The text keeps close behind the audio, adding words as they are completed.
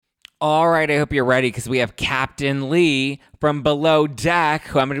All right, I hope you're ready because we have Captain Lee from Below Deck,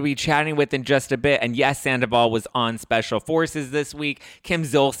 who I'm going to be chatting with in just a bit. And yes, Sandoval was on Special Forces this week. Kim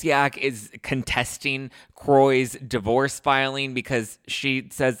Zolciak is contesting Croy's divorce filing because she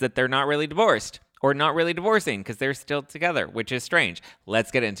says that they're not really divorced or not really divorcing because they're still together, which is strange. Let's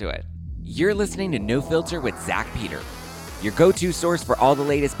get into it. You're listening to No Filter with Zach Peter, your go-to source for all the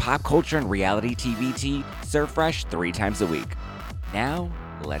latest pop culture and reality TV tea, served fresh 3 times a week. Now,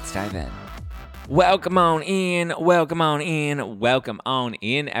 let's dive in. Welcome on in,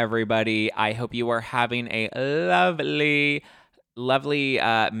 everybody. I hope you are having a lovely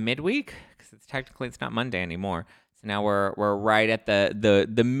midweek, because it's not Monday anymore. So now we're right at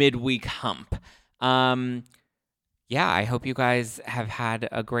the midweek hump. Yeah, I hope you guys have had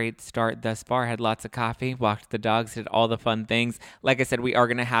a great start thus far. Had lots of coffee, walked the dogs, did all the fun things. Like I said, we are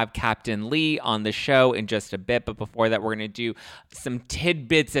going to have Captain Lee on the show in just a bit. But before that, we're going to do some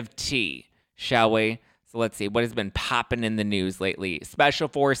tidbits of tea, shall we? So let's see. What has been popping in the news lately? Special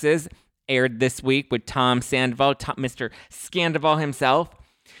Forces aired this week with Tom Sandoval, Mr. Scandoval himself.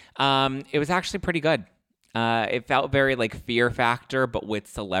 It was actually pretty good. It felt very like Fear Factor, but with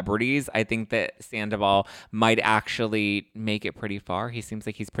celebrities. I think that Sandoval might actually make it pretty far. He seems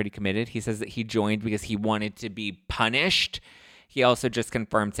like he's pretty committed. He says that he joined because he wanted to be punished. He also just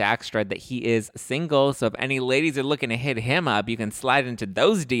confirmed to Extra that he is single. So if any ladies are looking to hit him up, you can slide into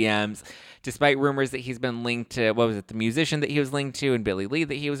those DMs. Despite rumors that he's been linked to, the musician that he was linked to and Billy Lee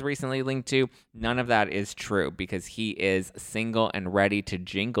that he was recently linked to, none of that is true because he is single and ready to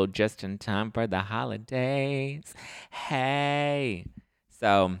jingle just in time for the holidays. Hey.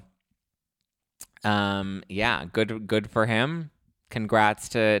 So, yeah, good for him. Congrats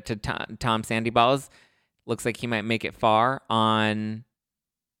to Tom Sandyballs. Looks like he might make it far on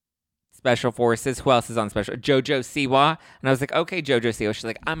Special Forces. Who else is on Special? JoJo Siwa. And I was like, okay, JoJo Siwa. She's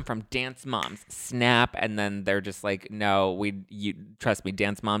like, I'm from Dance Moms. Snap. And then they're just like, no, trust me,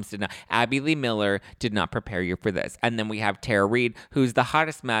 Dance Moms did not. Abby Lee Miller did not prepare you for this. And then we have Tara Reid, who's the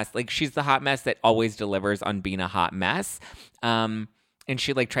hottest mess. Like, she's the hot mess that always delivers on being a hot mess. And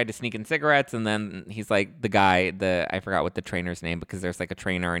she like tried to sneak in cigarettes, and then he's like I forgot what the trainer's name, because there's like a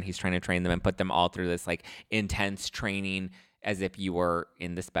trainer and he's trying to train them and put them all through this like intense training as if you were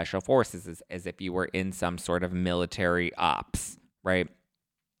in the Special Forces, as if you were in some sort of military ops, right?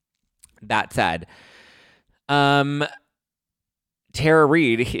 That said, Tara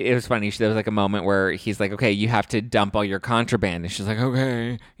Reid, it was funny. There was like a moment where he's like, okay, you have to dump all your contraband. And she's like,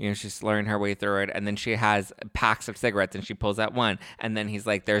 okay. She's slurring her way through it. And then she has packs of cigarettes and she pulls out one. And then he's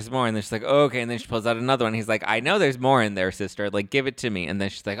like, there's more. And then she's like, okay. And then she pulls out another one. He's like, I know there's more in there, sister. Like, give it to me. And then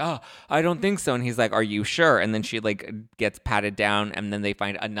she's like, oh, I don't think so. And he's like, are you sure? And then she like gets patted down. And then they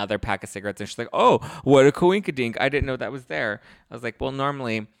find another pack of cigarettes. And she's like, oh, what a coinkadink. I didn't know that was there. I was like, well,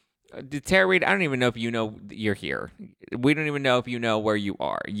 normally... Tara Reid, I don't even know if you know you're here. We don't even know if you know where you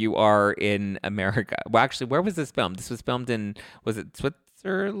are. You are in America. Well, actually, where was this filmed? This was filmed in, was it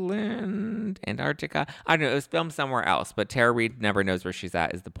Switzerland, Antarctica? I don't know. It was filmed somewhere else, but Tara Reid never knows where she's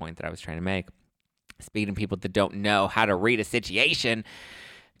at is the point that I was trying to make. Speaking of people that don't know how to read a situation,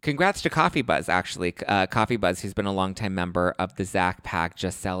 congrats to Coffee Buzz, actually. Coffee Buzz, who's been a longtime member of the Zach Pack,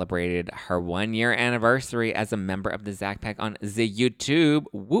 just celebrated her 1-year anniversary as a member of the Zach Pack on the YouTube.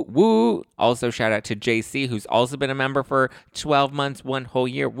 Woo woo. Also, shout out to JC, who's also been a member for 12 months, 1 whole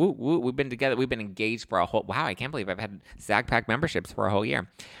year. Woo woo. We've been together. We've been engaged for a whole... Wow, I can't believe I've had Zach Pack memberships for a whole year.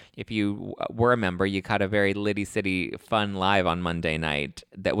 If you were a member, you caught a very Liddy City fun live on Monday night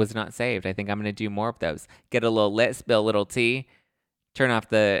that was not saved. I think I'm going to do more of those. Get a little lit, spill a little tea. Turn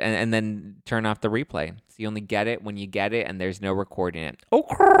off and then turn off the replay. So you only get it when you get it, and there's no recording it.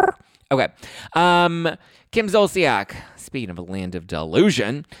 Okay. Kim Zolciak, speaking of a land of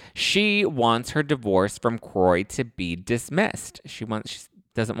delusion, she wants her divorce from Croy to be dismissed. She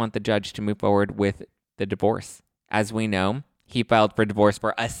doesn't want the judge to move forward with the divorce. As we know, he filed for divorce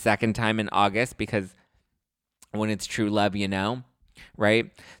for a second time in August because when it's true love,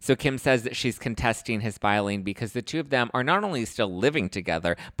 right? So Kim says that she's contesting his filing because the two of them are not only still living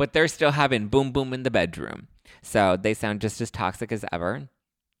together, but they're still having boom boom in the bedroom. So they sound just as toxic as ever.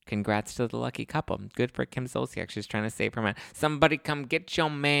 Congrats to the lucky couple. Good for Kim Zolciak. She's trying to save her man. Somebody come get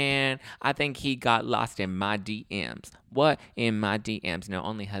your man. I think he got lost in my DMs. What? In my DMs. No,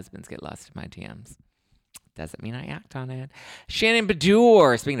 only husbands get lost in my DMs. Doesn't mean I act on it. Shannon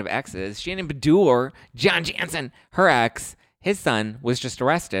Bedour. Speaking of exes, Shannon Bedour, John Jansen, her ex, his son was just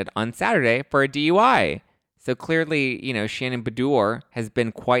arrested on Saturday for a DUI. So clearly, Shannon Bedour has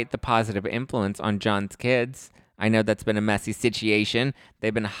been quite the positive influence on John's kids. I know that's been a messy situation.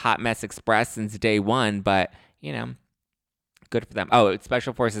 They've been a hot mess express since day one, but, Good for them. Oh,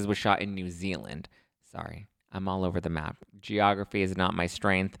 Special Forces was shot in New Zealand. Sorry, I'm all over the map. Geography is not my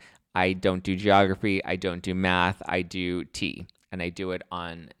strength. I don't do geography. I don't do math. I do tea, and I do it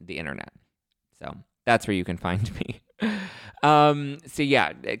on the internet. So that's where you can find me. So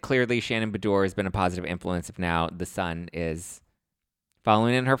yeah, clearly Shannon Beador has been a positive influence. If now the son is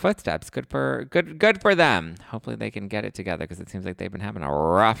following in her footsteps, good for them. Hopefully they can get it together because it seems like they've been having a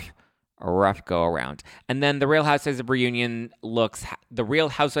rough go around. And then the Real Housewives of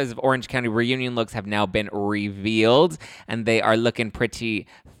Orange County reunion looks have now been revealed, and they are looking pretty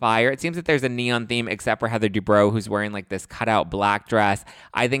fire. It seems that there's a neon theme, except for Heather Dubrow, who's wearing like this cutout black dress.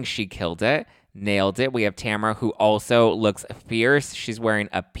 I think she killed it. Nailed it. We have Tamara, who also looks fierce. She's wearing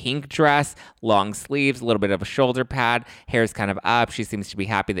a pink dress, long sleeves, a little bit of a shoulder pad, hair's kind of up. She seems to be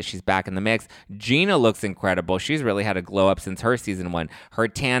happy that she's back in the mix. Gina looks incredible. She's really had a glow up since her season 1. Her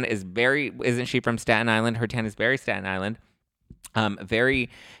tan is isn't she from Staten Island? Her tan is very Staten Island. Very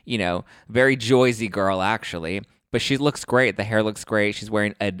Joyzy girl, actually. But she looks great. The hair looks great. She's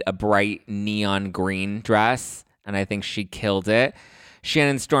wearing a bright neon green dress, and I think she killed it.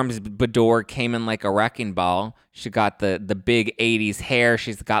 Shannon Storm's Beador came in like a wrecking ball. She got the big 80s hair.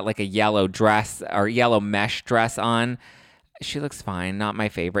 She's got like a yellow dress or yellow mesh dress on. She looks fine. Not my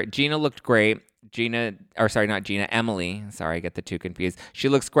favorite. Gina looked great. Emily. Sorry, I get the two confused. She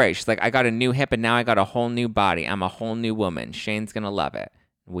looks great. She's like, I got a new hip and now I got a whole new body. I'm a whole new woman. Shane's going to love it.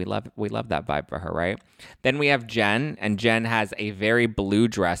 We love that vibe for her, right? Then we have Jen, and Jen has a very blue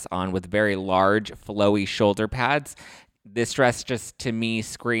dress on with very large, flowy shoulder pads. This dress just, to me,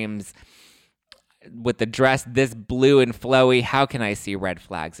 screams, with the dress this blue and flowy, how can I see red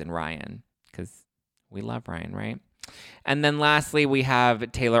flags in Ryan? Because we love Ryan, right? And then lastly, we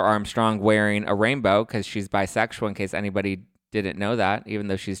have Taylor Armstrong wearing a rainbow because she's bisexual, in case anybody didn't know that, even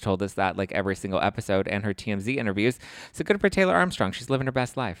though she's told us that like every single episode and her TMZ interviews. So good for Taylor Armstrong. She's living her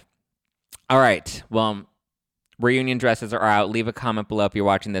best life. All right. Well, reunion dresses are out. Leave a comment below if you're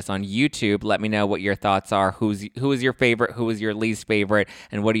watching this on YouTube. Let me know what your thoughts are. Who is your favorite? Who is your least favorite?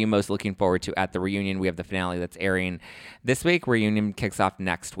 And what are you most looking forward to at the reunion? We have the finale that's airing this week. Reunion kicks off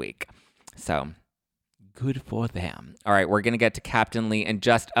next week. So good for them. All right, we're going to get to Captain Lee in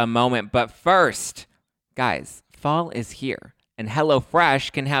just a moment. But first, guys, fall is here. And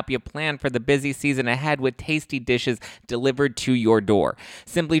HelloFresh can help you plan for the busy season ahead with tasty dishes delivered to your door.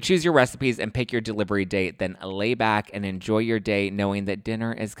 Simply choose your recipes and pick your delivery date, then lay back and enjoy your day knowing that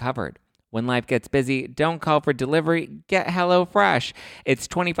dinner is covered. When life gets busy, don't call for delivery, get HelloFresh. It's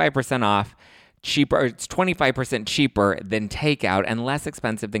 25% off. It's 25% cheaper than takeout and less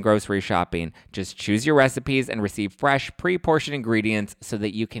expensive than grocery shopping. Just choose your recipes and receive fresh, pre-portioned ingredients so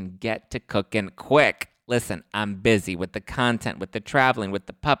that you can get to cooking quick. Listen, I'm busy with the content, with the traveling, with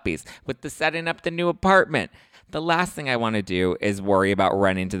the puppies, with the setting up the new apartment. The last thing I want to do is worry about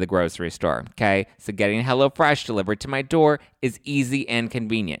running to the grocery store, okay? So getting HelloFresh delivered to my door is easy and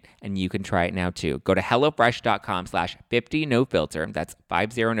convenient, and you can try it now too. Go to HelloFresh.com/50NoFilter, that's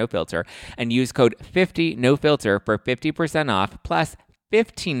 50NoFilter, and use code 50NoFilter for 50% off plus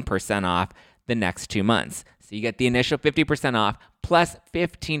 15% off the next 2 months. So you get the initial 50% off plus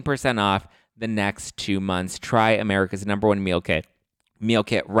 15% off the next 2 months. Try America's #1 meal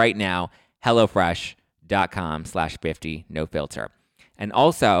kit right now. HelloFresh.com/50NoFilter. And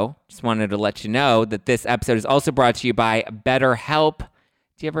also, just wanted to let you know that this episode is also brought to you by BetterHelp.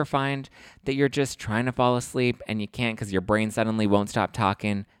 Do you ever find that you're just trying to fall asleep and you can't because your brain suddenly won't stop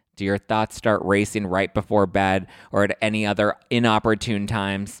talking? Do your thoughts start racing right before bed or at any other inopportune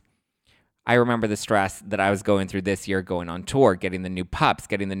times? I remember the stress that I was going through this year, going on tour, getting the new pups,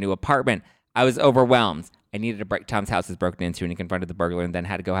 getting the new apartment. I was overwhelmed. I needed a break. Tom's house was broken into and he confronted the burglar and then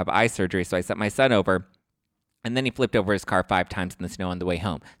had to go have eye surgery. So I sent my son over and then he flipped over his car 5 times in the snow on the way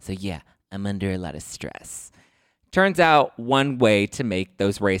home. So yeah, I'm under a lot of stress. Turns out one way to make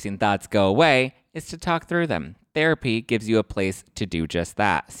those racing thoughts go away is to talk through them. Therapy gives you a place to do just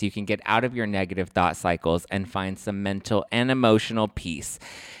that, so you can get out of your negative thought cycles and find some mental and emotional peace.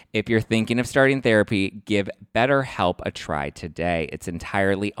 If you're thinking of starting therapy, give BetterHelp a try today. It's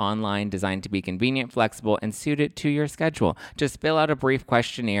entirely online, designed to be convenient, flexible, and suited to your schedule. Just fill out a brief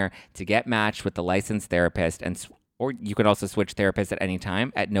questionnaire to get matched with a licensed therapist, or you could also switch therapists at any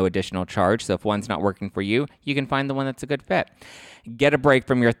time at no additional charge. So if one's not working for you, you can find the one that's a good fit. Get a break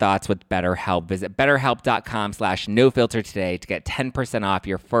from your thoughts with BetterHelp. Visit BetterHelp.com/NoFilter today to get 10% off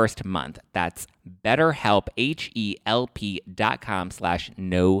your first month. That's BetterHelp,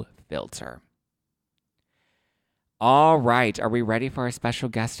 HELP.com/NoFilter. All right, are we ready for our special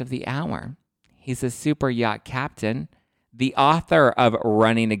guest of the hour? He's a super yacht captain, the author of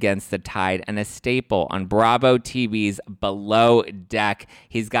Running Against the Tide and a staple on Bravo TV's Below Deck.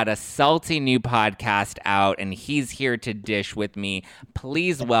 He's got a salty new podcast out, and he's here to dish with me.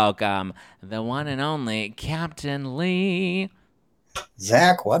 Please welcome the one and only Captain Lee.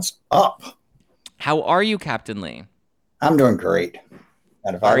 Zach, what's up? How are you, Captain Lee? I'm doing great.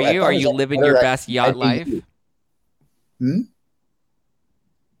 Are you living your best yacht life? I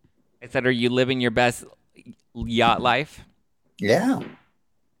said, are you living your best yacht life? Yeah.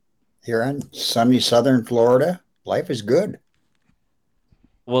 Here in sunny southern Florida, life is good.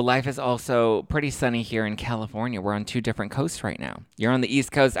 Well, life is also pretty sunny here in California. We're on two different coasts right now. You're on the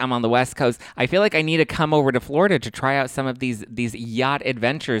East Coast, I'm on the West Coast. I feel like I need to come over to Florida to try out some of these yacht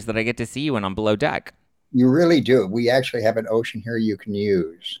adventures that I get to see you in on Below Deck. You really do. We actually have an ocean here you can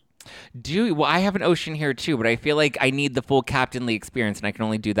use. Well, I have an ocean here too, but I feel like I need the full Captain Lee experience, and I can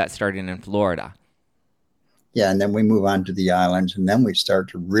only do that starting in Florida. Yeah, and then we move on to the islands, and then we start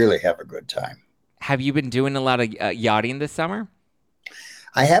to really have a good time. Have you been doing a lot of yachting this summer?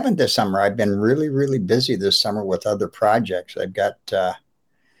 I haven't this summer. I've been really, really busy this summer with other projects. I've got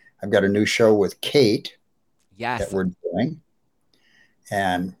a new show with Kate. Yes. That we're doing,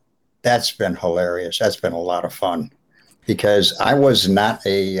 and that's been hilarious. That's been a lot of fun because I was not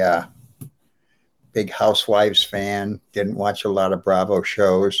a big Housewives fan, didn't watch a lot of Bravo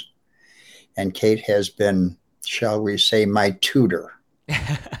shows, and Kate has been, shall we say, my tutor.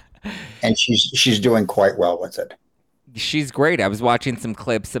 And she's doing quite well with it. She's great. I was watching some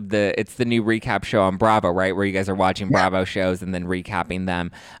clips of it's the new recap show on Bravo, right? Where you guys are watching Bravo shows and then recapping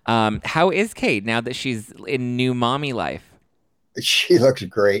them. How is Kate now that she's in new mommy life? She looks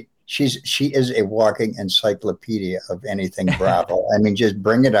great. She is a walking encyclopedia of anything Bravo. I mean, just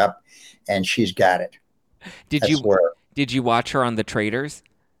bring it up and she's got it. Did you watch her on The Traitors?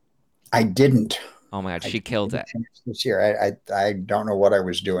 I didn't. Oh my God, she killed it. This year. I don't know what I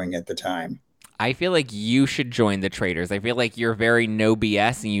was doing at the time. I feel like you should join The Traitors. I feel like you're very no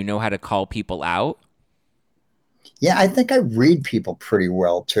BS and you know how to call people out. Yeah, I think I read people pretty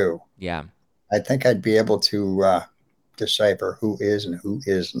well too. Yeah. I think I'd be able to decipher who is and who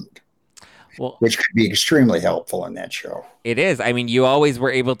isn't. Well, which could be extremely helpful in that show. It is. I mean, you always were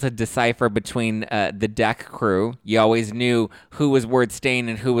able to decipher between the deck crew. You always knew who was worth staying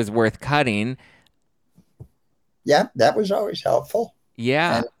and who was worth cutting. Yeah, that was always helpful.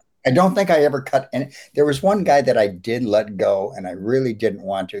 Yeah. And I don't think I ever cut any. There was one guy that I did let go, and I really didn't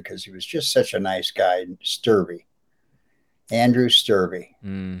want to because he was just such a nice guy, Sturvey. Andrew Sturvey.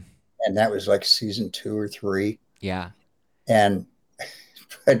 And that was like season 2 or 3. Yeah.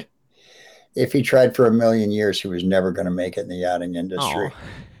 But if he tried for a million years, he was never going to make it in the yachting industry. Oh.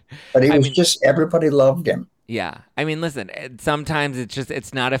 But he was just, everybody loved him. Yeah. I mean, listen, sometimes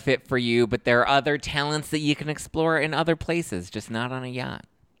it's not a fit for you, but there are other talents that you can explore in other places, just not on a yacht.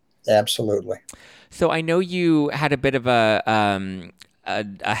 Absolutely. So I know you had a bit of a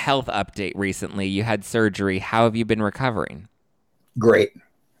health update recently. You had surgery. How have you been recovering? Great.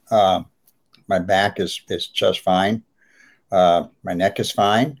 My back is just fine. My neck is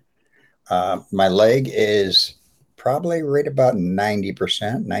fine. My leg is probably right about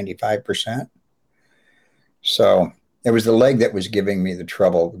 90%, 95%. So it was the leg that was giving me the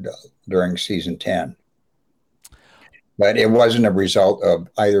trouble during season 10. But it wasn't a result of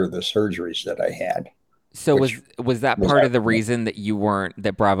either of the surgeries that I had. So was that part of the reason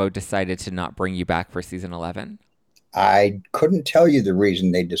that Bravo decided to not bring you back for season 11? I couldn't tell you the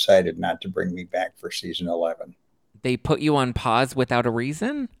reason they decided not to bring me back for season 11. They put you on pause without a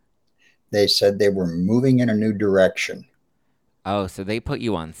reason? They said they were moving in a new direction. Oh, so they put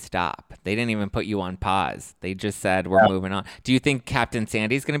you on stop. They didn't even put you on pause. They just said, we're moving on. Do you think Captain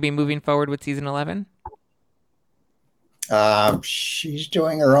Sandy's going to be moving forward with season 11? She's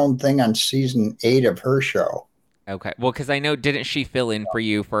doing her own thing on season 8 of her show. Okay. Well, because I know, didn't she fill in for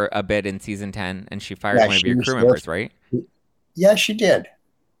you for a bit in season 10 and she fired one of your crew members, right? Yeah, she did.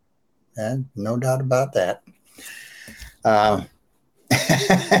 No doubt about that.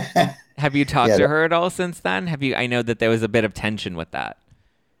 Have you talked to her at all since then? I know that there was a bit of tension with that.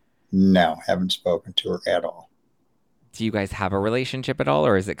 No, haven't spoken to her at all. Do you guys have a relationship at all,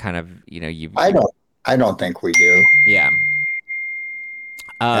 or is it kind of, I don't think we do. Yeah.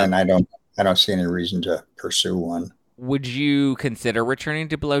 And I don't see any reason to pursue one. Would you consider returning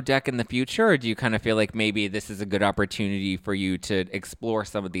to Below Deck in the future, or do you kind of feel like maybe this is a good opportunity for you to explore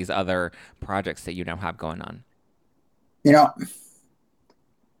some of these other projects that you now have going on?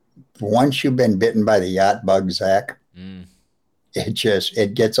 Once you've been bitten by the yacht bug, Zach,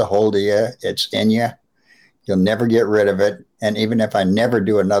 it gets a hold of you. It's in you. You'll never get rid of it. And even if I never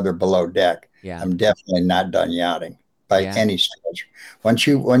do another Below Deck, I'm definitely not done yachting. by Yeah. any stretch. Once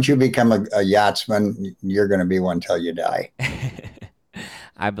you become a yachtsman, you're going to be one till you die.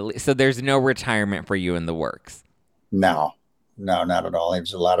 I believe so. There's no retirement for you in the works. No, no, not at all.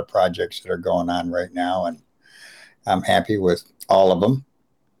 There's a lot of projects that are going on right now, and I'm happy with all of them.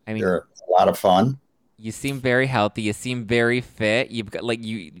 I mean, They're a lot of fun. you seem very healthy. You seem very fit. You've got like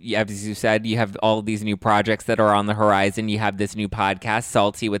as you said, you have all these new projects that are on the horizon. You have this new podcast,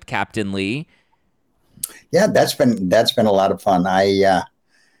 Salty with Captain Lee. Yeah, that's been a lot of fun. I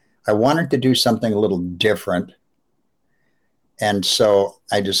wanted to do something a little different, and so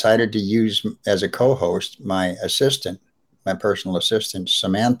I decided to use as a co-host my assistant, my personal assistant,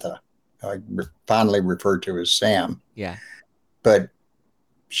 Samantha. Fondly referred to as Sam, Yeah. but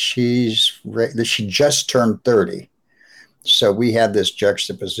she just turned 30. So we had this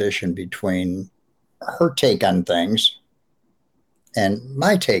juxtaposition between her take on things and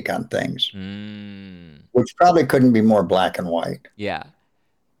my take on things, which probably couldn't be more black and white. Yeah.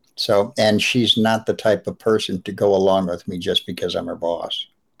 So, and she's not the type of person to go along with me just because I'm her boss.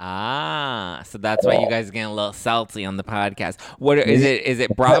 Ah, so that's why you guys are getting a little salty on the podcast. What is it? Is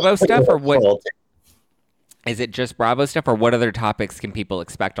it Bravo stuff or what? Is it just Bravo stuff or what other topics can people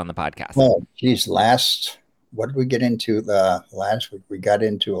expect on the podcast? Oh, geez, what did we get into last week? We got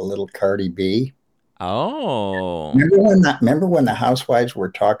into a little Cardi B. Oh. Remember when the housewives were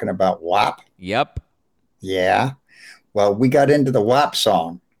talking about WAP? Yep. Yeah. Well, we got into the WAP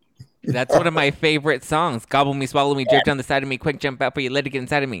song. That's one of my favorite songs. Gobble me, swallow me, drip down the side of me, quick jump out for you, let it get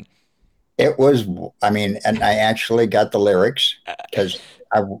inside of me. It was, and I actually got the lyrics because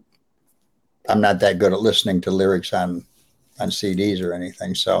I'm not that good at listening to lyrics on CDs or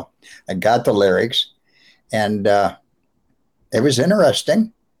anything. So I got the lyrics, and it was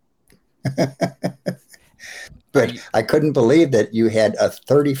interesting. But I couldn't believe that you had a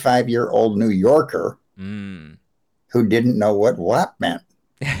 35-year-old New Yorker who didn't know what WAP meant.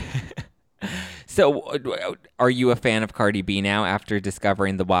 So, are you a fan of Cardi B now after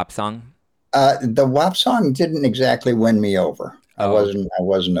discovering the WAP song? The WAP song didn't exactly win me over. I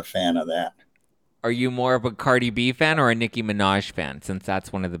wasn't a fan of that. Are you more of a Cardi B fan or a Nicki Minaj fan, since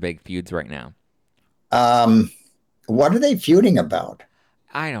that's one of the big feuds right now? What are they feuding about?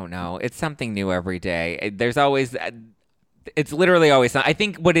 I don't know. It's something new every day. There's always, it's literally always, I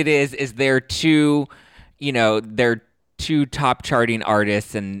think what it is they're two top charting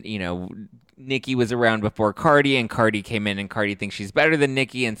artists, and, Nicki was around before Cardi, and Cardi came in, and Cardi thinks she's better than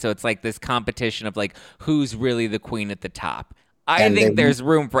Nicki, and so it's like this competition of like who's really the queen at the top. I think there's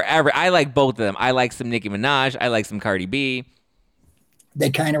room for I like both of them. I like some Nicki Minaj. I like some Cardi B. They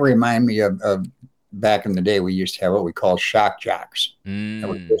kind of remind me of back in the day. We used to have what we call shock jocks.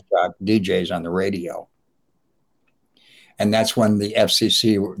 DJs on the radio, and that's when the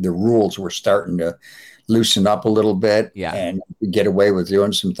FCC, the rules were starting to loosen up a little bit, and get away with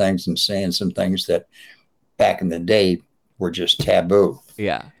doing some things and saying some things that back in the day were just taboo.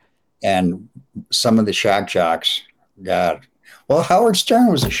 Yeah. And some of the shock jocks, Howard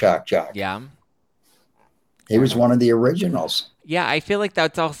Stern was a shock jock. Yeah. He was one of the originals. Yeah, I feel like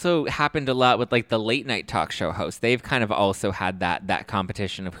that's also happened a lot with like the late night talk show hosts. They've kind of also had that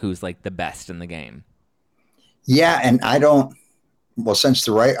competition of who's like the best in the game. Yeah, and since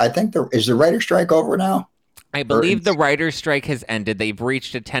I think is the writer's strike over now? I believe the writer's strike has ended. They've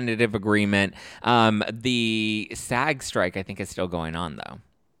reached a tentative agreement. The SAG strike, I think, is still going on, though.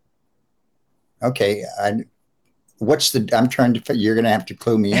 Okay. I'm trying to, you're going to have to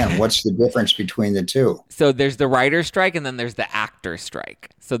clue me in. What's the difference between the two? So there's the writer's strike, and then there's the actor's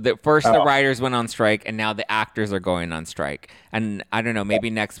strike. So the writers went on strike, and now the actors are going on strike. And I don't know, maybe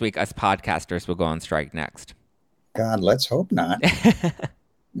next week us podcasters will go on strike next. God, let's hope not.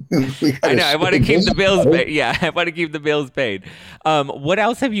 I know. I want to keep the bills paid. Yeah, I want to keep the bills paid. What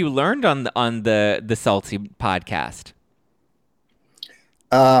else have you learned on the Salty podcast?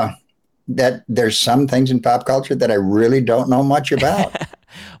 That there's some things in pop culture that I really don't know much about.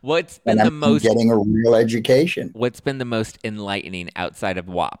 What's been the most getting a real education? What's been the most enlightening outside of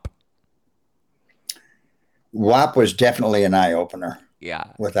WAP? WAP was definitely an eye opener. Yeah,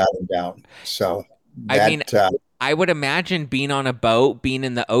 without a doubt. So I would imagine being on a boat, being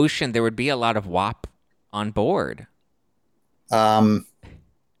in the ocean, there would be a lot of WAP on board. I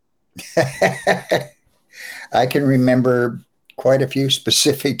can remember quite a few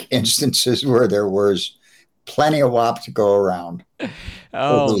specific instances where there was plenty of WAP to go around.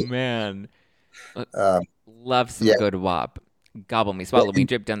 Oh, man. Love some good WAP. Gobble me, swallow me,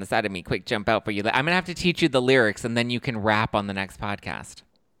 drip down the side of me, quick jump out for you. I'm going to have to teach you the lyrics, and then you can rap on the next podcast.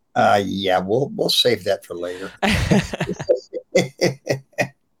 Yeah, we'll save that for later.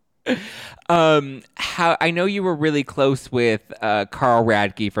 How I know you were really close with Carl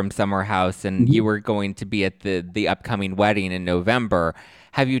Radke from Summer House, and you Mhm. were going to be at the upcoming wedding in November.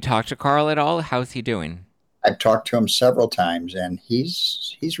 Have you talked to Carl at all? How's he doing? I've talked to him several times, and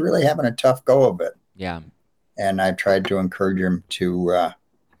he's really having a tough go of it. Yeah, And I've tried to encourage him to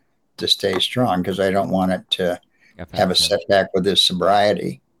stay strong because I don't want it to have a affect him. setback with his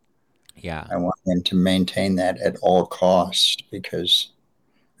sobriety. Yeah, I want him to maintain that at all costs because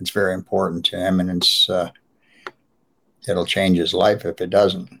it's very important to him, and it'll change his life if it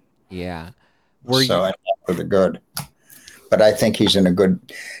doesn't. yeah. Were you? So I for the good. But I think he's in a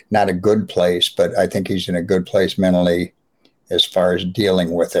good, not a good place, but I think he's in a good place mentally as far as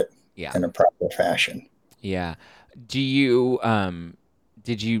dealing with it Yeah, in a proper fashion. yeah. Do you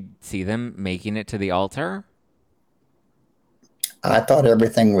did you see them making it to the altar? I thought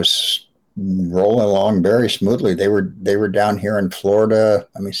everything was rolling along very smoothly. They were down here in Florida.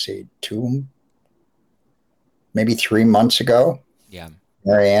 Let me see, maybe 3 months ago. Yeah.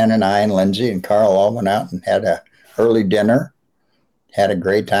 Marianne and I and Lindsay and Carl all went out and had a early dinner. Had a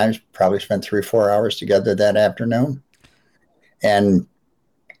great time. Probably spent 3 4 hours together that afternoon. And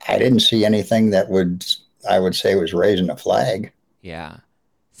I didn't see anything that would I would say was raising a flag. Yeah.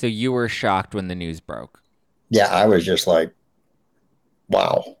 So you were shocked when the news broke. Yeah, I was just like,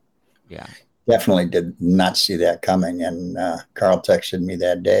 wow. Yeah. Definitely did not see that coming. And Carl texted me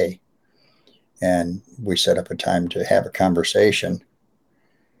that day, and we set up a time to have a conversation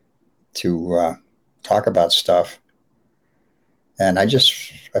to talk about stuff. And I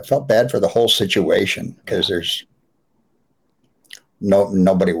felt bad for the whole situation because Yeah. there's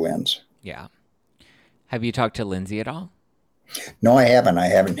nobody wins. Yeah. Have you talked to Lindsay at all? No, I haven't. I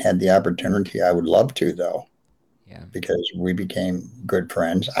haven't had the opportunity. I would love to though, Yeah. because we became good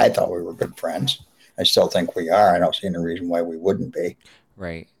friends. I thought we were good friends. I still think we are. I don't see any reason why we wouldn't be.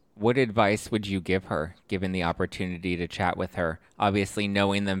 Right. What advice would you give her, given the opportunity to chat with her? Obviously,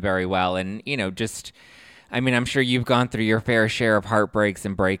 knowing them very well. And, just, I mean, I'm sure you've gone through your fair share of heartbreaks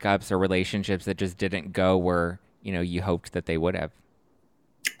and breakups or relationships that just didn't go where, you hoped that they would have.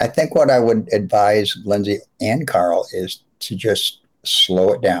 I think what I would advise Lindsay and Carl is to just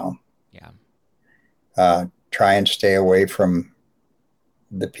slow it down. Yeah. Try and stay away from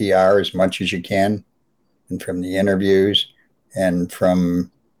the PR as much as you can, and from the interviews, and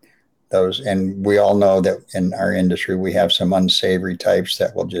from those. And we all know that in our industry, we have some unsavory types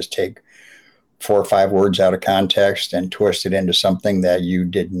that will just take 4 or 5 words out of context and twist it into something that you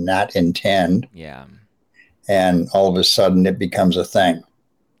did not intend. Yeah. And all of a sudden it becomes a thing.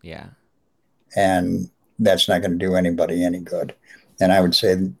 Yeah. And that's not going to do anybody any good. And I would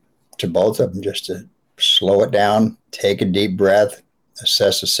say to both of them just to slow it down, take a deep breath,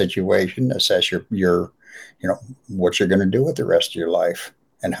 assess the situation, assess your what you're going to do with the rest of your life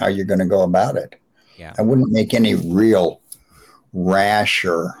and how you're going to go about it. Yeah. I wouldn't make any real rash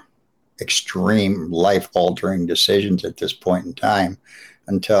or extreme life altering decisions at this point in time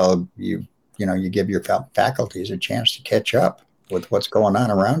until you give your faculties a chance to catch up with what's going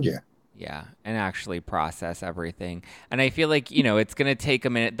on around you. Yeah, and actually process everything. And I feel like, it's going to take a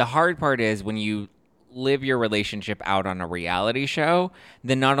minute. The hard part is when you live your relationship out on a reality show,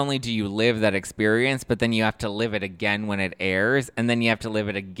 then not only do you live that experience, but then you have to live it again when it airs, and then you have to live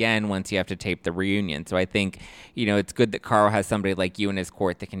it again once you have to tape the reunion. So I think, it's good that Carl has somebody like you in his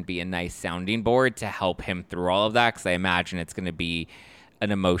court that can be a nice sounding board to help him through all of that, because I imagine it's going to be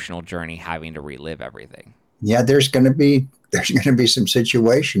an emotional journey having to relive everything. Yeah, there's going to be some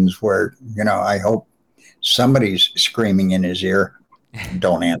situations where I hope somebody's screaming in his ear.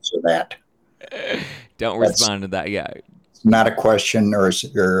 Don't answer that. Don't That's respond to that. Yeah. not a question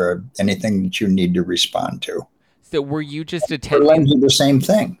or anything that you need to respond to. So were you just For attending? Lindsay, the same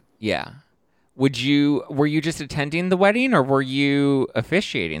thing. Yeah. Were you just attending the wedding or were you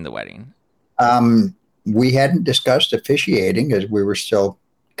officiating the wedding? We hadn't discussed officiating as we were still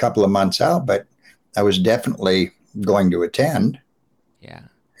a couple of months out, but I was definitely going to attend. Yeah.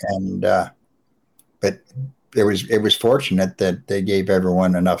 And but it was fortunate that they gave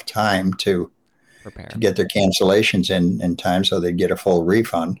everyone enough time to Prepare. get their cancellations in time so they'd get a full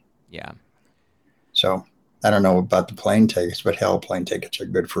refund. Yeah. So I don't know about the plane tickets, but hell, plane tickets are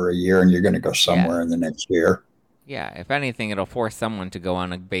good for a year, and you're going to go Yeah. somewhere in the next year. Yeah. If anything, it'll force someone to go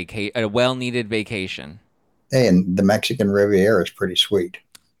on a well-needed vacation. Hey, and the Mexican Riviera is pretty sweet.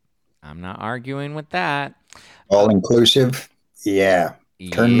 I'm not arguing with that. All inclusive. Yeah.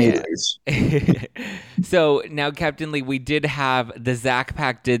 Turn me Yeah. loose. So now, Captain Lee, we did have the Zach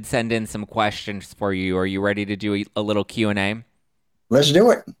Pack did send in some questions for you. Are you ready to do a little Q&A? Let's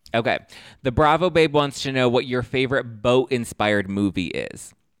do it. Okay. The Bravo Babe wants to know what your favorite boat-inspired movie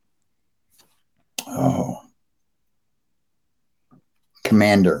is. Oh,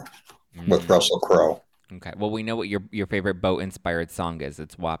 Commander with Mm, Russell Crowe. okay. Well, we know what your favorite boat inspired song is.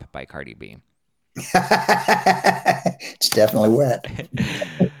 It's WAP by Cardi B. It's definitely wet.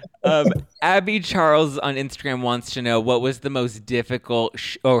 Um, Abby Charles on Instagram wants to know what was the most difficult,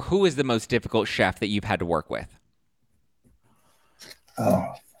 or who is the most difficult chef that you've had to work with?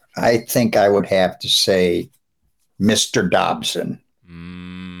 Oh, I think I would have to say Mr. Dobson.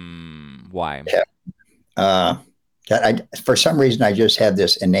 Why? Yeah. Uh, for some reason, I just have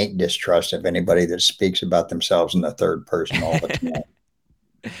this innate distrust of anybody that speaks about themselves in the third person all the time.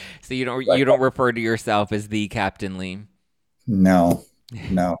 So you don't Like, you don't refer to yourself as the Captain Lee. no,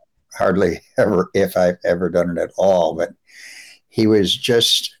 no, hardly ever, if I've ever done it at all. But he was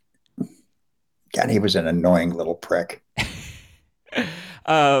just, God, he was an annoying little prick.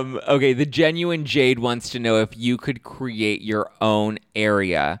 Okay, the genuine Jade wants to know if you could create your own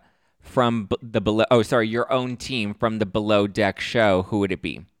area from the below. Oh, sorry, your own team from the Below Deck show. Who would it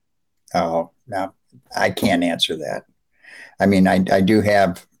be? Oh, no, I can't answer that. I mean, I do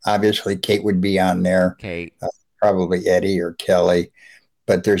have, obviously, Kate would be on there, Okay. probably Eddie or Kelly,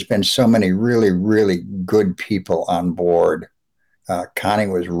 but there's been so many really, really good people on board. Connie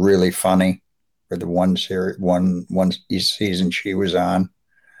was really funny for the one series, one season she was on.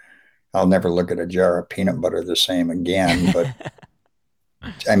 I'll never look at a jar of peanut butter the same again. But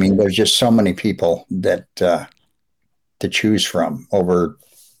I mean, there's just so many people that to choose from over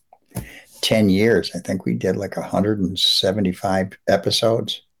 10 years. I think we did like 175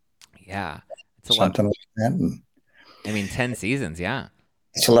 episodes, Yeah, it's a lot. something like that. And I mean, 10 seasons. Yeah.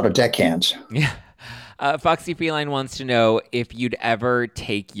 it's a lot of deckhands. Yeah. Foxy Feline wants to know if you'd ever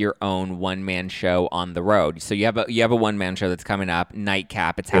take your own one-man show on the road. So you have a one-man show that's coming up,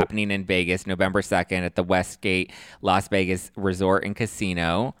 Nightcap. It's happening in Vegas, November 2nd at the Westgate Las Vegas Resort and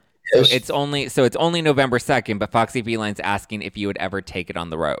Casino. So Yes, it's only November 2nd, but Foxy Feline's asking if you would ever take it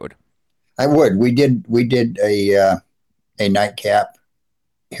on the road. I would. We did a nightcap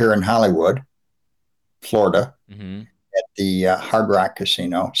here in Hollywood, Florida, Hmm. at the Hard Rock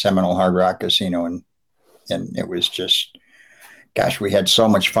Casino, Seminole Hard Rock Casino, and it was just, gosh, we had so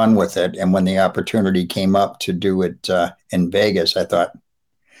much fun with it. And when the opportunity came up to do it in Vegas, I thought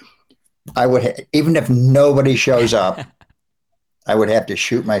even if nobody shows up, I would have to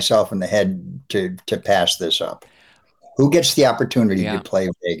shoot myself in the head to pass this up. Who gets the opportunity to Yeah, play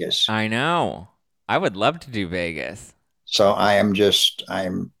Vegas? I know. I would love to do Vegas. So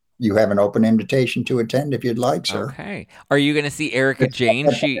I'm. You have an open invitation to attend if you'd like, sir. Okay. Are you going to see Erica Jane?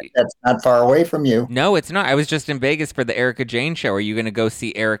 That's not far away from you. No, it's not. I was just in Vegas for the Erica Jane show. Are you going to go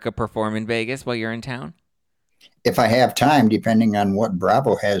see Erica perform in Vegas while you're in town? If I have time, depending on what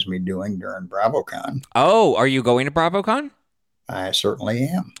Bravo has me doing during BravoCon, Oh, are you going to BravoCon? I certainly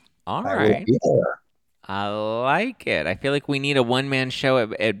am. All I will right. be there. I like it. I feel like we need a one-man show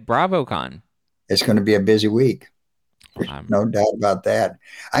at BravoCon. It's going to be a busy week. There's Um, no doubt about that.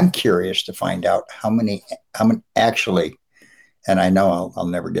 I'm curious to find out how many actually, and I know I'll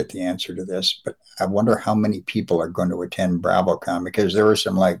never get the answer to this, but I wonder how many people are going to attend BravoCon because there were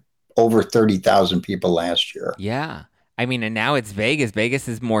some like over 30,000 people last year. yeah. I mean, and now it's Vegas. Vegas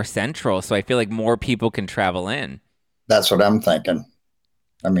is more central, so I feel like more people can travel in. That's what I'm thinking.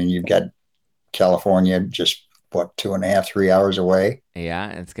 I mean, you've got California just what, 2.5, 3 hours away. Yeah,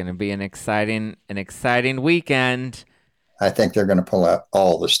 it's going to be an exciting weekend. I think they're going to pull out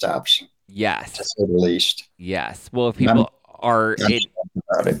all the stops, to Yes. say the least. Yes. Well, if And I'm, people are I'm it,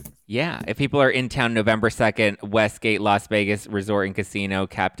 about it. yeah, if people are in town November 2nd, Westgate Las Vegas Resort and Casino,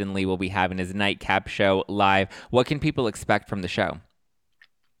 Captain Lee will be having his nightcap show live. What can people expect from the show?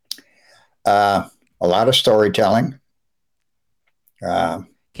 Uh, a lot of storytelling. Uh,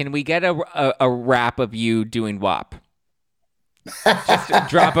 Can we get a rap of you doing WAP? Just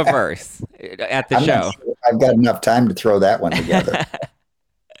drop a verse at the I'm not show. sure I've got enough time to throw that one together.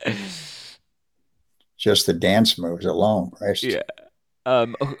 Just the dance moves alone, Christ. Yeah.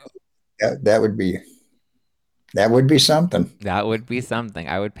 Um, That would be something. that would be something.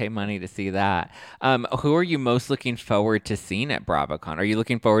 I would pay money to see that. Who are you most looking forward to seeing at BravoCon? Are you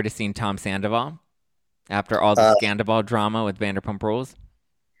looking forward to seeing Tom Sandoval after all the Uh, Scandival drama with Vanderpump Rules?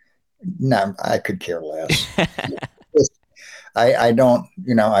 no, I could care less. I don't,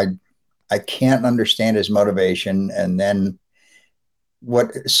 I can't understand his motivation. And then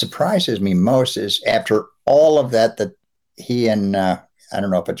what surprises me most is after all of that he and I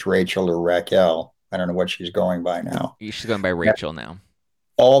don't know if it's Rachel or Raquel. I don't know what she's going by now. She's going by Rachel now.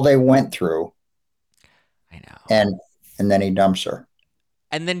 All they went through, I know. and and then he dumps her.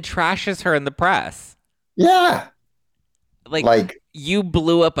 And then trashes her in the press. Yeah, Like, like you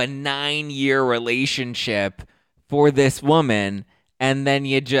blew up a 9-year relationship for this woman, and then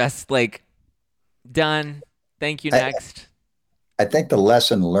you just like done. Thank you. I, Next. I think the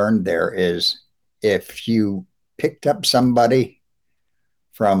lesson learned there is if you picked up somebody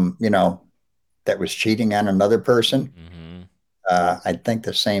from, that was cheating on another person, Hmm. I think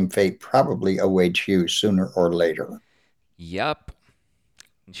the same fate probably awaits you sooner or later. Yep.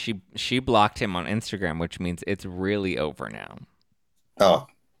 She blocked him on Instagram, which means it's really over now. Oh,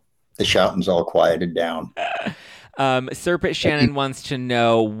 the shouting's all quieted down. Serpent Shannon wants to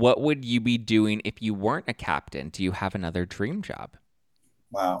know what would you be doing if you weren't a captain? Do you have another dream job?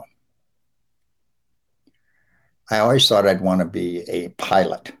 Wow. I always thought I'd want to be a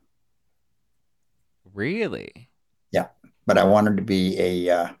pilot. Really? Yeah, but I wanted to be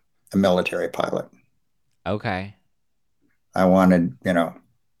a military pilot. Okay. I wanted,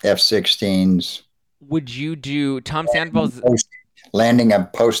 F-16s, Would you do Tom Sandoval's? landing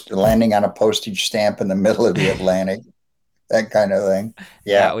on a postage stamp in the middle of the Atlantic, that kind of thing. That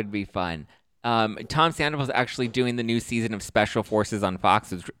Yeah. would be fun. Tom Sandoval's actually doing the new season of Special Forces on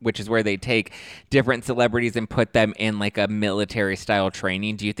Fox, which is where they take different celebrities and put them in like a military style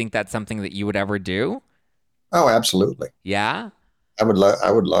training. Do you think that's something that you would ever do? Oh, absolutely. Yeah? I would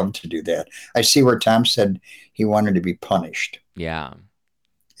love to do that. I see where Tom said he wanted to be punished, Yeah.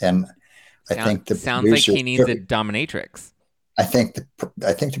 and I Sound, think the sounds like producers he needs took. a dominatrix. I think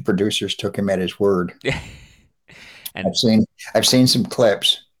the producers took him at his word. I've And seen I've seen some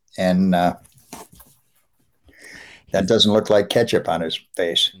clips, and that he's doesn't look like ketchup on his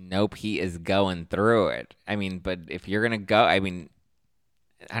face. nope, he is going through it. I mean, but if you're gonna go, I mean,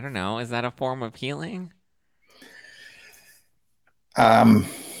 I don't know, is that a form of healing? Um,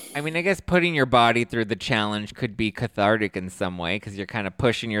 I mean, I guess putting your body through the challenge could be cathartic in some way because you're kind of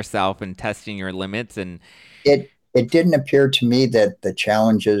pushing yourself and testing your limits. And it didn't appear to me that the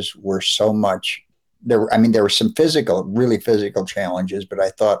challenges were so much there. I mean, there were some really physical challenges, but I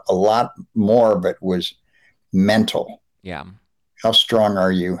thought a lot more of it was mental. yeah, How strong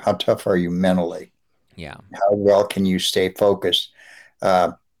are you? How tough are you mentally? yeah, How well can you stay focused?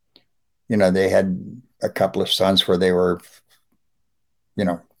 Uh, they had a couple of stunts where they were, you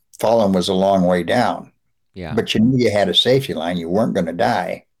know, falling was a long way down, yeah, but you knew you had a safety line. You weren't going to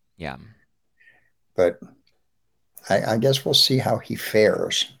die. yeah. But I guess we'll see how he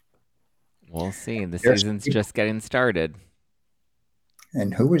fares. We'll see. The There's season's people. just getting started.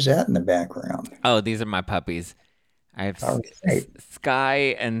 And who was that in the background? Oh, these are my puppies. I have All right. Sky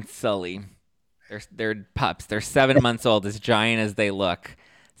and Sully. They're pups. They're 7 months old, as giant as they look.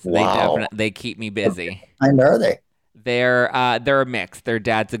 So they Wow. definitely they keep me What busy. kind are they? They're a mix. Their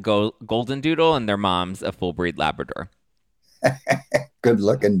dad's a golden doodle and their mom's a full breed Labrador. Good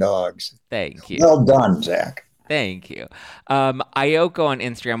looking dogs. Thank you. Well done, Zach. Thank you. Ayoko on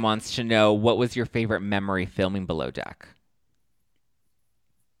Instagram wants to know what was your favorite memory filming Below Deck?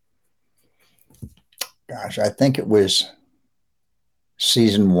 Gosh, I think it was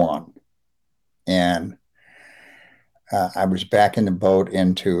season one. And I was back in the boat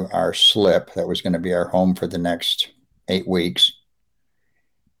into our slip that was going to be our home for the next 8 weeks.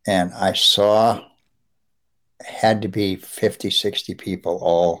 And I saw had to be 50, 60 people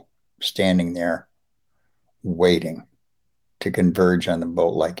all standing there waiting to converge on the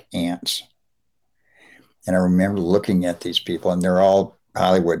boat like ants. And I remember looking at these people, and they're all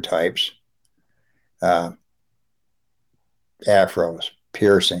Hollywood types, uh, afros,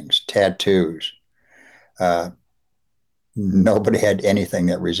 piercings, tattoos. Uh, Nobody had anything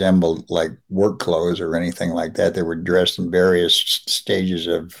that resembled like work clothes or anything like that. They were dressed in various stages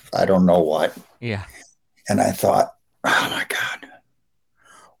of I don't know what. Yeah. And I thought, oh my God,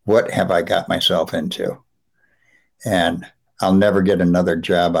 what have I got myself into? And I'll never get another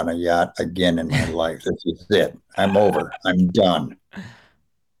job on a yacht again in my life. This is it. I'm over. I'm done.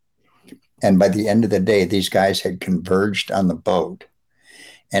 And by the end of the day, these guys had converged on the boat.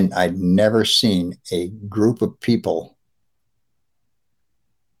 And I'd never seen a group of people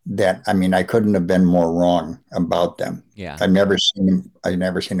that, I mean, I couldn't have been more wrong about them. Yeah. I've never seen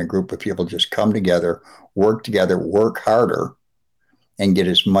a group of people just come together, work harder, and get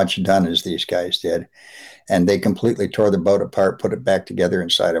as much done as these guys did. And they completely tore the boat apart, put it back together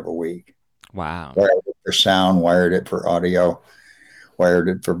inside of a week. Wow. Wired it for sound, wired it for audio, wired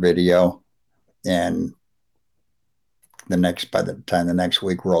it for video. And by the time the next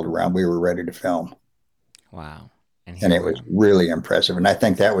week rolled around, we were ready to film. Wow. And And here it we was are. really impressive. And I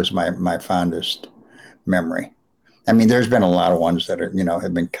think that was my fondest memory. I mean, there's been a lot of ones that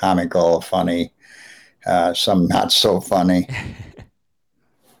have been comical, funny, some not so funny,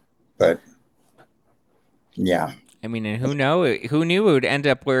 but yeah. I mean, and who knew it would end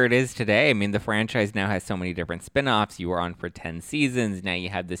up where it is today? I mean, the franchise now has so many different spin-offs. You were on for 10 seasons. Now you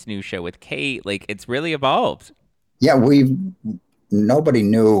have this new show with Kate. Like, it's really evolved. Yeah, nobody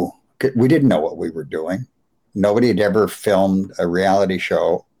knew. We didn't know what we were doing. Nobody had ever filmed a reality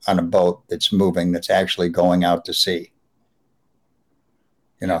show on a boat that's moving, that's actually going out to sea.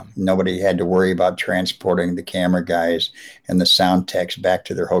 Nobody had to worry about transporting the camera guys and the sound techs back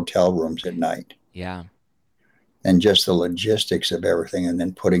to their hotel rooms at night. Yeah. And just the logistics of everything, and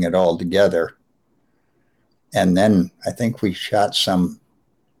then putting it all together. And then I think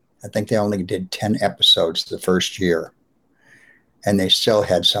they only did 10 episodes the first year, and they still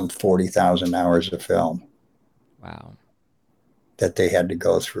had some 40,000 hours of film. Wow. That they had to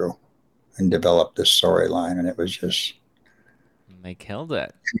go through and develop this storyline. And it was just... They killed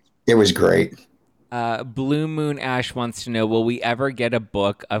it. It was great. Blue Moon Ash wants to know, will we ever get a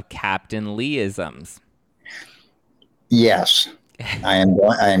book of Captain Lee-isms? Yes. I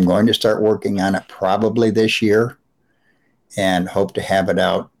am going to start working on it probably this year, and hope to have it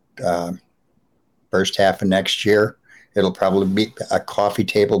out first half of next year. It'll probably be a coffee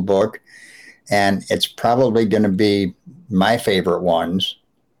table book, and it's probably going to be my favorite ones,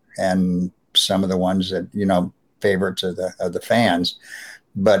 and some of the ones that, favorites of the fans,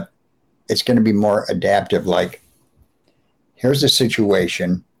 but it's going to be more adaptive. Like, here's a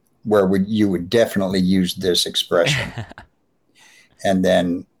situation where you would definitely use this expression. And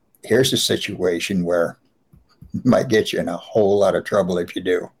then here's a situation where it might get you in a whole lot of trouble if you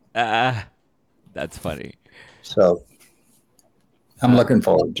do. That's funny. So I'm looking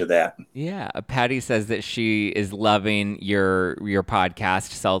forward to that. Yeah. Patty says that she is loving your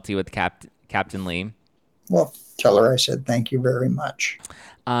podcast, Salty with Captain Lee. Well, tell her I said thank you very much.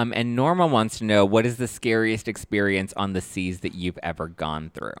 And Norma wants to know, what is the scariest experience on the seas that you've ever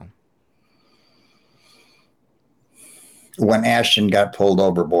gone through? When Ashton got pulled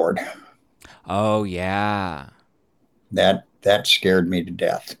overboard. Oh, yeah. That scared me to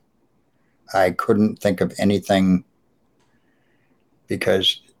death. I couldn't think of anything,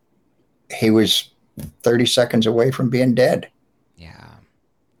 because he was 30 seconds away from being dead. Yeah.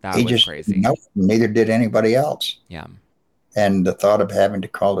 That was crazy. No, neither did anybody else. Yeah. And the thought of having to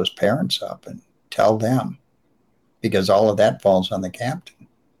call his parents up and tell them, because all of that falls on the captain.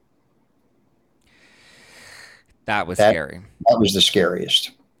 That was scary. That was the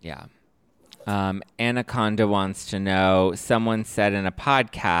scariest. Yeah. Anaconda wants to know, someone said in a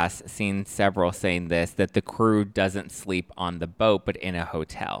podcast, seen several saying this, that the crew doesn't sleep on the boat, but in a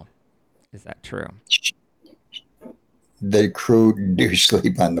hotel. Is that true? The crew do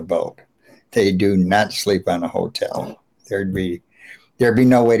sleep on the boat. They do not sleep on a hotel. There'd be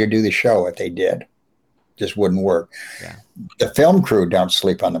no way to do the show if they did. Just wouldn't work. Yeah. The film crew don't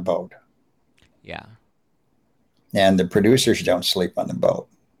sleep on the boat. Yeah. And the producers don't sleep on the boat.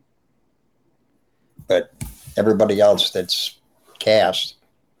 But everybody else that's cast,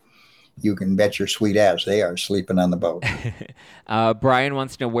 you can bet your sweet ass they are sleeping on the boat. Brian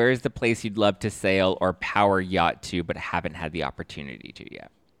wants to know, where is the place you'd love to sail or power yacht to, but haven't had the opportunity to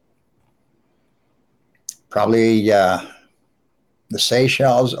yet? Probably the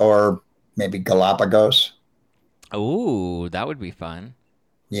Seychelles, or maybe Galapagos. Oh, that would be fun.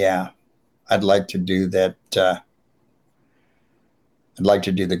 Yeah, I'd like to do that. I'd like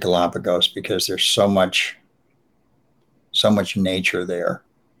to do the Galapagos, because there's so much nature there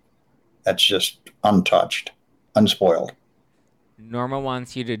that's just untouched, unspoiled. Norma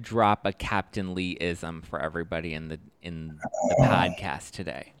wants you to drop a Captain Lee-ism for everybody in the podcast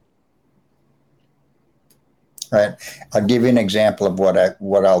today. Right. I'll give you an example of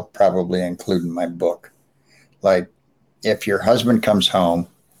what I'll probably include in my book. Like, if your husband comes home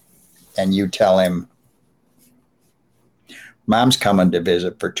and you tell him, Mom's coming to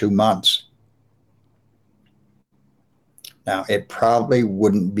visit for 2 months. Now, it probably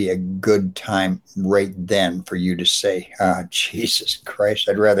wouldn't be a good time right then for you to say, Jesus Christ,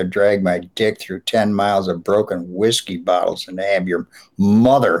 I'd rather drag my dick through 10 miles of broken whiskey bottles than to have your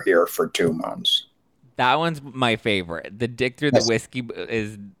mother here for 2 months. That one's my favorite. The dick through the whiskey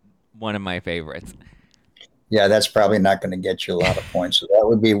is one of my favorites. Yeah, that's probably not going to get you a lot of points. So that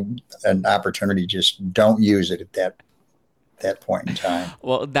would be an opportunity. Just don't use it at that point in time.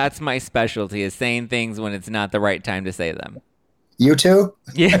 Well, that's my specialty, is saying things when it's not the right time to say them. You too?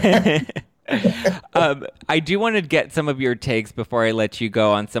 Yeah. I do want to get some of your takes before I let you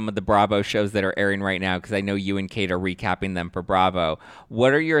go on some of the Bravo shows that are airing right now, because I know you and Kate are recapping them for Bravo.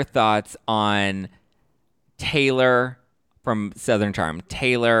 What are your thoughts on Taylor from Southern Charm,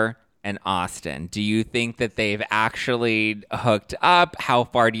 Taylor, and Austin. Do you think that they've actually hooked up? How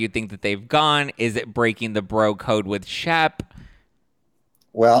far do you think that they've gone? Is it breaking the bro code with Shep?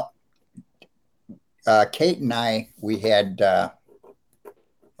 Well, Kate and I, we had,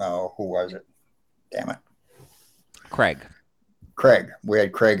 who was it? Damn it. Craig. We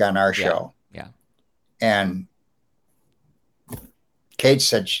had Craig on our show. Yeah. And Kate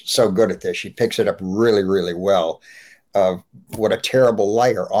said she's so good at this. She picks it up really, really well of what a terrible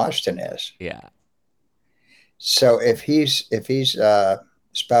liar Austin is. Yeah. So if he's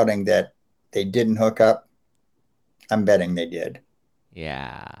spouting that they didn't hook up, I'm betting they did.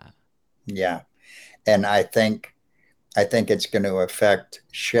 Yeah. Yeah. And I think it's going to affect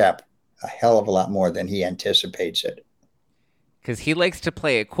Shep a hell of a lot more than he anticipates it. Because he likes to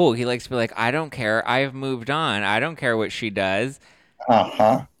play it cool. He likes to be like, I don't care. I've moved on. I don't care what she does.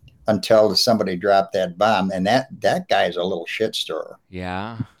 Uh-huh. Until somebody dropped that bomb. And that guy's a little shit stirrer.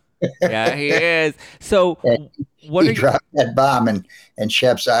 Yeah. Yeah, he is. So he dropped that bomb and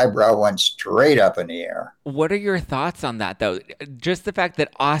Shep's eyebrow went straight up in the air. What are your thoughts on that, though? Just the fact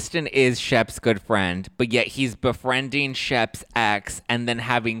that Austin is Shep's good friend, but yet he's befriending Shep's ex and then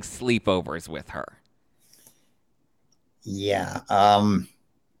having sleepovers with her. Yeah. I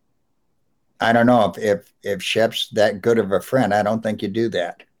don't know if Shep's that good of a friend. I don't think you do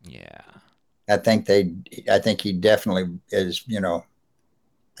that. Yeah. I think he definitely is,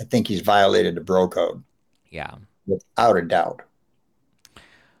 I think he's violated the bro code. Yeah. Without a doubt.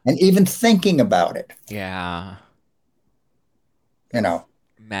 And even thinking about it. Yeah. He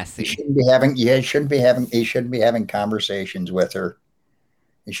Messy. shouldn't be having conversations with her.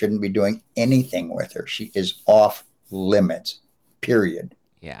 He shouldn't be doing anything with her. She is off limits. Period.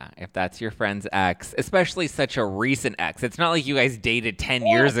 Yeah, if that's your friend's ex, especially such a recent ex. It's not like you guys dated 10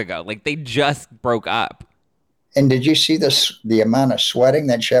 years ago. Like, they just broke up. And did you see the amount of sweating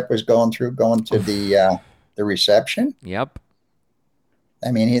that Shep was going through going to the reception? Yep.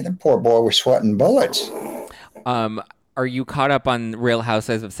 I mean, the poor boy was sweating bullets. Are you caught up on Real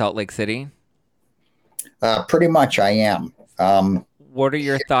Housewives of Salt Lake City? Pretty much I am. What are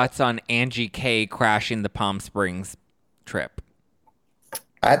your thoughts on Angie K crashing the Palm Springs trip?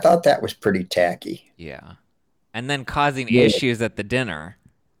 I thought that was pretty tacky. Yeah. And then causing issues at the dinner.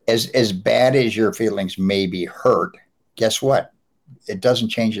 As bad as your feelings may be hurt, guess what? It doesn't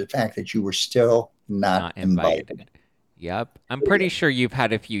change the fact that you were still not invited. Yep. I'm pretty sure you've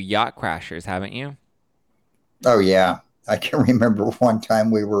had a few yacht crashers, haven't you? Oh, yeah. I can remember one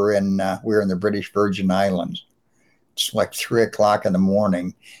time we were in the British Virgin Islands. It's like 3:00 in the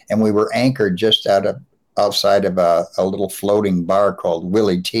morning, and we were anchored just outside of a little floating bar called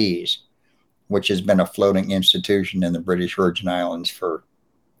Willie T's, which has been a floating institution in the British Virgin Islands for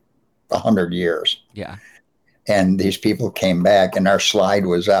 100 years. Yeah. And these people came back, and our slide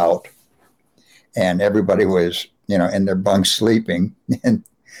was out, and everybody was, in their bunks sleeping. And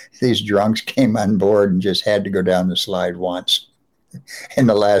these drunks came on board and just had to go down the slide once. And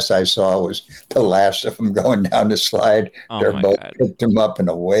the last I saw was the last of them going down the slide. Their boat picked them up, and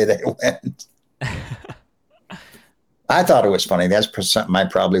away they went. I thought it was funny. That's something I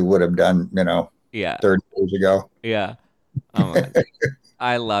probably would have done, 30 years ago. Yeah.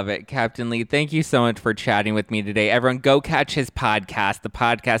 I love it. Captain Lee, thank you so much for chatting with me today. Everyone, go catch his podcast. The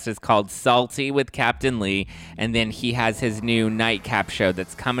podcast is called Salty with Captain Lee, and then he has his new nightcap show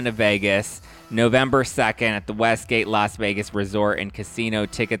that's coming to Vegas November 2nd at the Westgate Las Vegas Resort and Casino.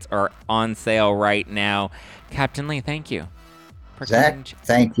 Tickets are on sale right now. Captain Lee, thank you. Zach,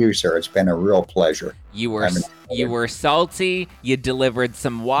 thank you, sir. It's been a real pleasure. You were salty. You delivered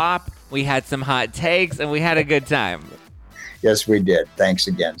some WAP. We had some hot takes, and we had a good time. Yes, we did. Thanks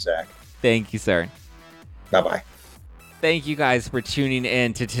again, Zach. Thank you, sir. Bye-bye. Thank you guys for tuning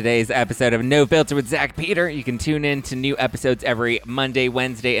in to today's episode of No Filter with Zach Peter. You can tune in to new episodes every Monday,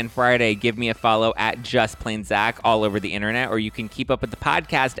 Wednesday, and Friday. Give me a follow at Just Plain Zach all over the internet, or you can keep up with the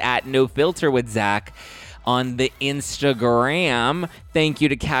podcast at No Filter with Zach on the Instagram. Thank you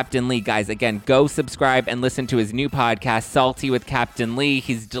to Captain Lee. Guys, again, go subscribe and listen to his new podcast, Salty with Captain Lee.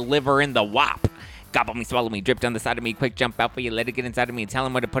 He's delivering the WAP. Gobble me, swallow me, drip down the side of me, quick jump out for you, let it get inside of me, tell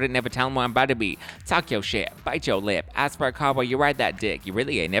him where to put it, never tell him where I'm about to be. Talk your shit, bite your lip, ask for a cowboy, you ride that dick. You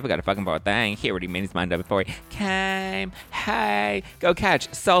really ain't never got a fucking for a thing. He already made his mind up before he came. Hey, go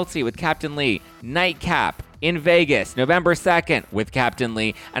catch Salty with Captain Lee, Nightcap in Vegas, November 2nd with Captain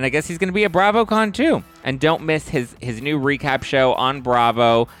Lee. And I guess he's going to be at BravoCon too. And don't miss his new recap show on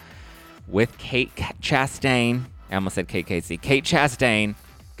Bravo with Kate Chastain. I almost said Kate Casey. Kate Chastain.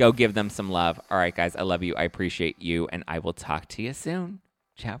 Go give them some love. All right, guys, I love you. I appreciate you. And I will talk to you soon.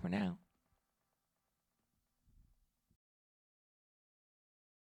 Ciao for now.